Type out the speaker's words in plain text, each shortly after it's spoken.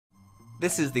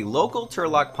This is the local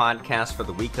Turlock podcast for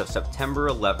the week of September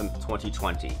 11th,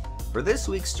 2020. For this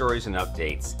week's stories and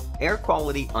updates, air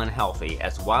quality unhealthy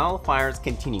as wildfires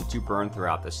continue to burn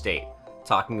throughout the state.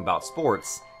 Talking about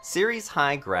sports, Ceres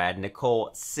High grad Nicole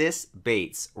 "Sis"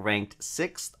 Bates ranked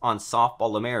 6th on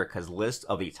Softball America's list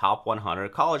of the top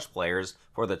 100 college players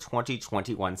for the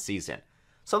 2021 season.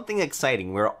 Something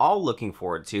exciting we're all looking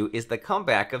forward to is the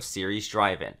comeback of Ceres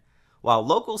Drive-In. While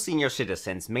local senior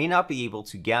citizens may not be able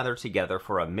to gather together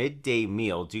for a midday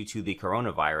meal due to the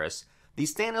coronavirus, the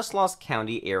Stanislaus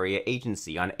County Area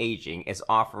Agency on Aging is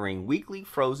offering weekly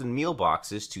frozen meal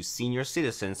boxes to senior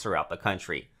citizens throughout the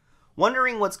country.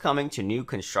 Wondering what's coming to new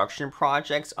construction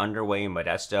projects underway in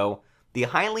Modesto, the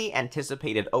highly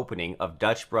anticipated opening of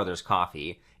Dutch Brothers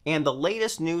Coffee, and the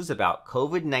latest news about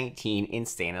COVID-19 in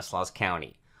Stanislaus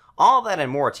County. All that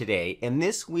and more today in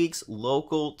this week's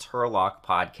local Turlock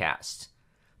podcast.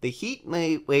 The heat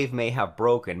wave may have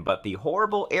broken, but the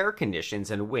horrible air conditions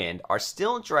and wind are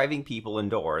still driving people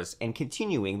indoors and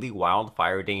continuing the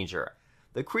wildfire danger.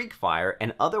 The Creek Fire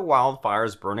and other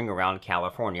wildfires burning around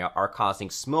California are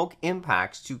causing smoke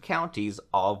impacts to counties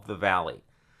of the valley.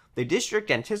 The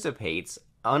district anticipates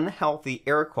unhealthy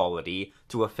air quality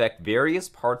to affect various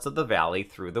parts of the valley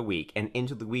through the week and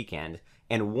into the weekend,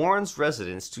 and warns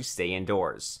residents to stay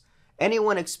indoors.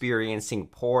 Anyone experiencing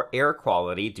poor air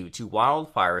quality due to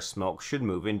wildfire smoke should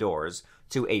move indoors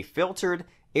to a filtered,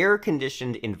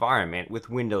 air-conditioned environment with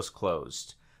windows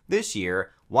closed. This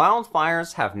year,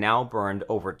 wildfires have now burned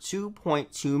over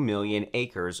 2.2 million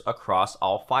acres across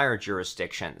all fire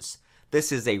jurisdictions.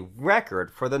 This is a record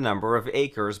for the number of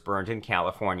acres burned in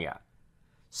California.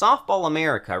 Softball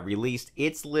America released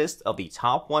its list of the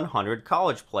top 100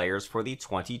 college players for the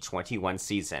 2021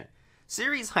 season.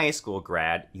 Ceres High School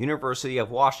grad, University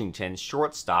of Washington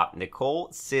shortstop Nicole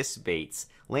 "Sis" Bates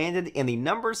landed in the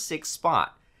number 6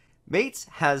 spot. Bates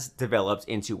has developed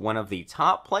into one of the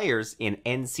top players in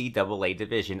NCAA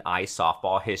Division I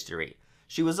softball history.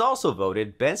 She was also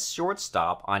voted best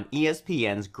shortstop on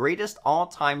ESPN's greatest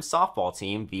all-time softball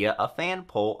team via a fan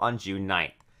poll on June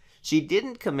 9th. She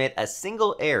didn't commit a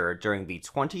single error during the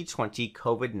 2020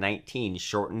 COVID-19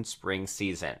 shortened spring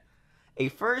season. A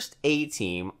first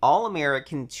A-team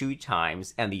All-American 2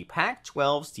 times and the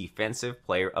Pac-12's Defensive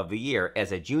Player of the Year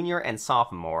as a junior and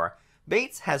sophomore,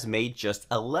 Bates has made just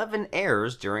 11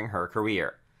 errors during her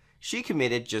career. She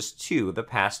committed just 2 the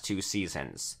past 2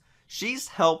 seasons. She's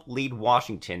helped lead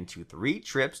Washington to 3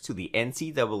 trips to the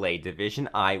NCAA Division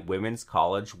I Women's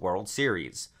College World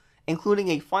Series, including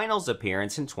a finals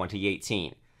appearance in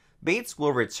 2018. Bates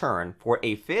will return for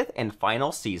a 5th and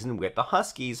final season with the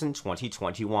Huskies in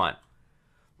 2021.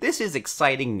 This is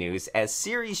exciting news as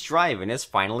Ceres Drive-In is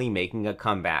finally making a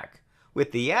comeback.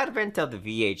 With the advent of the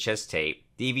VHS tape,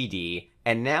 DVD,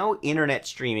 and now internet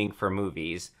streaming for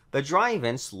movies, the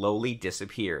drive-in slowly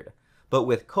disappeared. But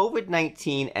with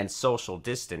COVID-19 and social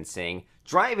distancing,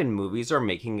 drive-in movies are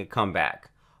making a comeback.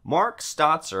 Mark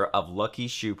Stotzer of Lucky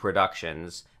Shoe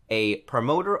Productions, a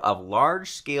promoter of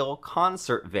large-scale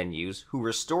concert venues who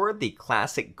restored the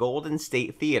classic Golden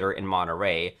State Theater in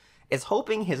Monterey, is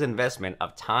hoping his investment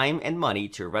of time and money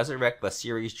to resurrect the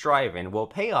Ceres Drive-In will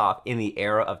pay off in the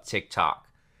era of TikTok.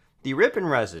 The Ripon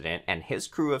resident and his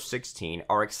crew of 16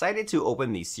 are excited to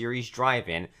open the Ceres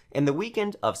Drive-In in the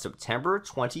weekend of September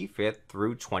 25th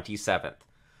through 27th.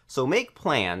 So make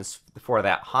plans for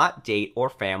that hot date or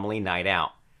family night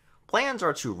out. Plans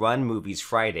are to run movies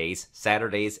Fridays,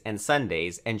 Saturdays, and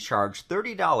Sundays and charge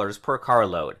 $30 per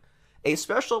carload. A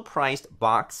special-priced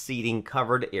box seating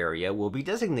covered area will be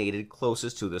designated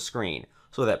closest to the screen,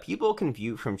 so that people can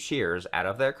view from chairs out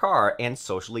of their car and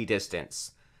socially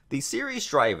distance. The Ceres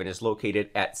Drive-In is located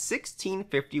at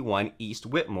 1651 East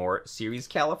Whitmore, Ceres,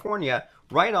 California,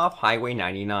 right off Highway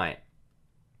 99.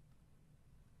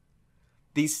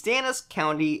 The Stanislaus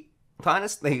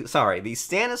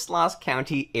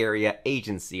County Area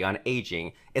Agency on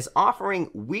Aging is offering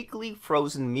weekly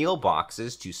frozen meal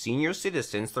boxes to senior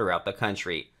citizens throughout the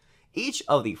country. Each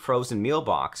of the frozen meal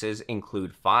boxes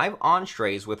include 5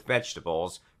 entrees with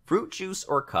vegetables, fruit juice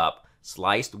or cup,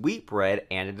 sliced wheat bread,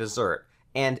 and a dessert,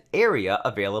 and area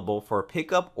available for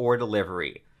pickup or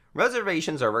delivery.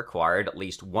 Reservations are required at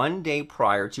least 1 day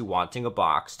prior to wanting a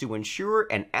box to ensure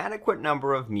an adequate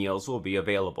number of meals will be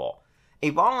available. A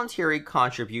voluntary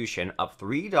contribution of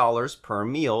 $3 per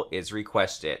meal is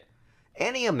requested.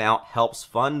 Any amount helps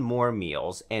fund more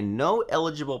meals, and no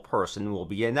eligible person will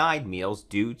be denied meals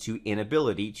due to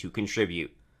inability to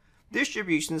contribute.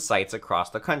 Distribution sites across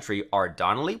the country are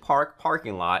Donnelly Park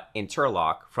parking lot in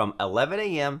Turlock from 11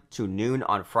 a.m. to noon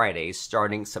on Fridays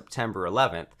starting September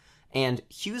 11th, and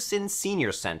Houston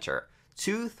Senior Center,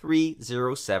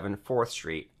 2307 4th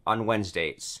Street on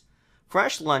Wednesdays.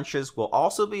 Fresh lunches will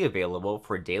also be available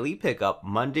for daily pickup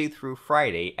Monday through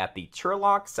Friday at the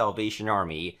Turlock Salvation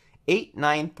Army,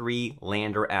 893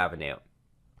 Lander Avenue.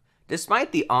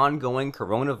 Despite the ongoing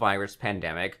coronavirus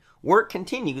pandemic, work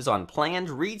continues on planned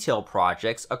retail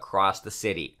projects across the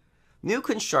city. New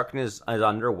construction is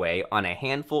underway on a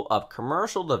handful of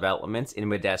commercial developments in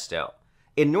Modesto.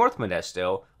 In North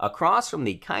Modesto, across from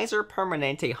the Kaiser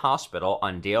Permanente Hospital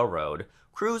on Dale Road,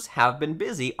 crews have been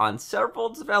busy on several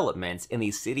developments in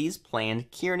the city's planned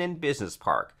Kiernan Business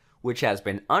Park, which has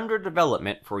been under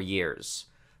development for years.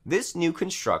 This new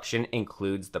construction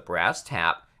includes the Brass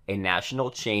Tap, a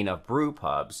national chain of brew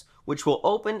pubs, which will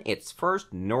open its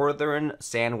first northern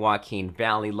San Joaquin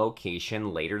Valley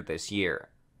location later this year.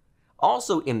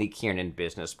 Also in the Kiernan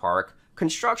Business Park,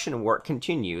 construction work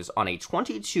continues on a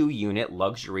 22-unit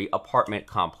luxury apartment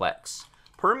complex.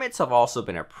 Permits have also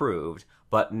been approved,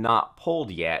 but not pulled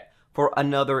yet, for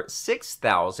another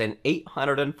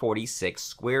 6,846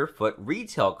 square foot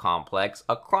retail complex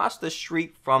across the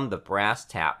street from the Brass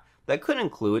Tap that could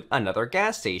include another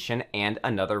gas station and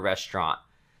another restaurant.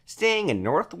 Staying in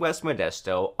Northwest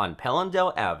Modesto on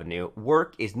Pellendale Avenue,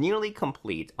 work is nearly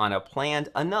complete on a planned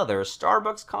another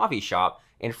Starbucks coffee shop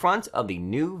in front of the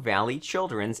New Valley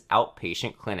Children's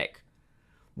Outpatient Clinic.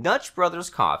 Dutch Brothers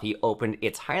Coffee opened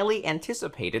its highly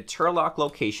anticipated Turlock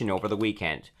location over the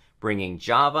weekend, bringing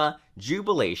Java,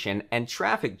 jubilation, and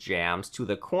traffic jams to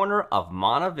the corner of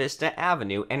Monta Vista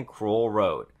Avenue and Crowell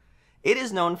Road. It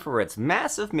is known for its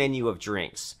massive menu of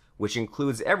drinks, which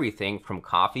includes everything from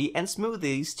coffee and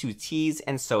smoothies to teas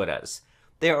and sodas.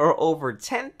 There are over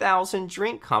 10,000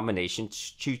 drink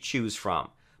combinations to choose from,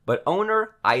 but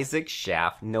owner Isaac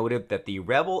Schaff noted that the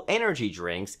Rebel energy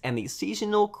drinks and the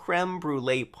seasonal creme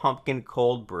brulee pumpkin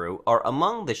cold brew are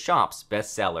among the shop's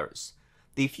best sellers.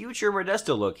 The future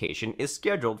Modesto location is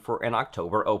scheduled for an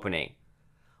October opening.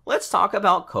 Let's talk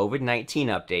about COVID-19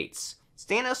 updates.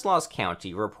 Stanislaus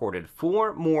County reported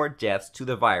 4 more deaths to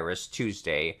the virus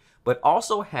Tuesday, but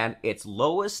also had its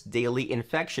lowest daily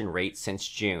infection rate since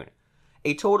June.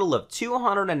 A total of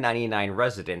 299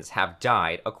 residents have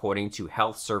died according to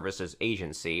Health Services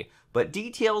Agency, but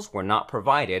details were not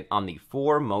provided on the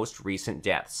 4 most recent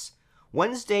deaths.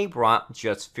 Wednesday brought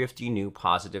just 50 new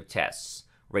positive tests,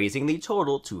 raising the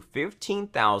total to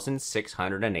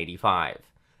 15,685.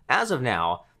 As of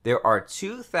now, there are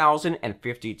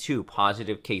 2,052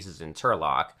 positive cases in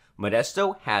Turlock.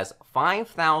 Modesto has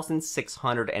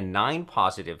 5,609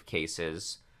 positive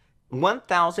cases.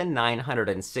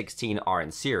 1,916 are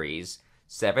in Ceres,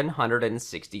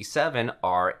 767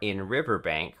 are in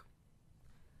Riverbank,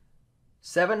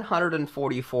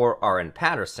 744 are in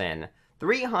Patterson,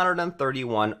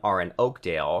 331 are in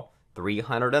Oakdale,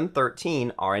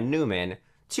 313 are in Newman,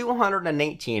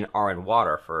 218 are in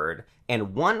Waterford,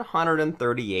 and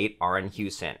 138 are in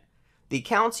Houston. The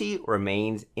county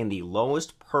remains in the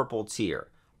lowest purple tier,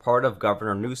 part of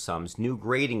Governor Newsom's new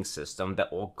grading system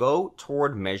that will go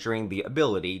toward measuring the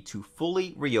ability to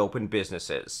fully reopen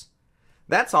businesses.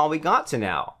 That's all we got for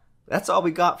now.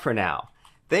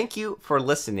 Thank you for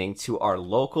listening to our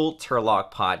local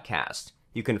Turlock podcast.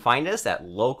 You can find us at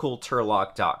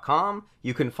localturlock.com.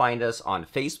 You can find us on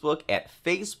Facebook at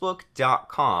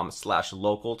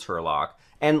facebook.com/localturlock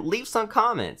and leave some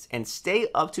comments and stay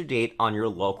up to date on your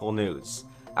local news.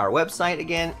 Our website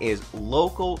again is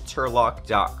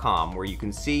localturlock.com, where you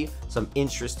can see some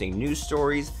interesting news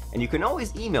stories, and you can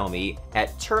always email me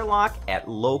at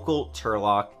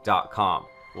turlock@localturlock.com.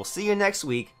 We'll see you next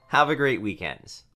week. Have a great weekend.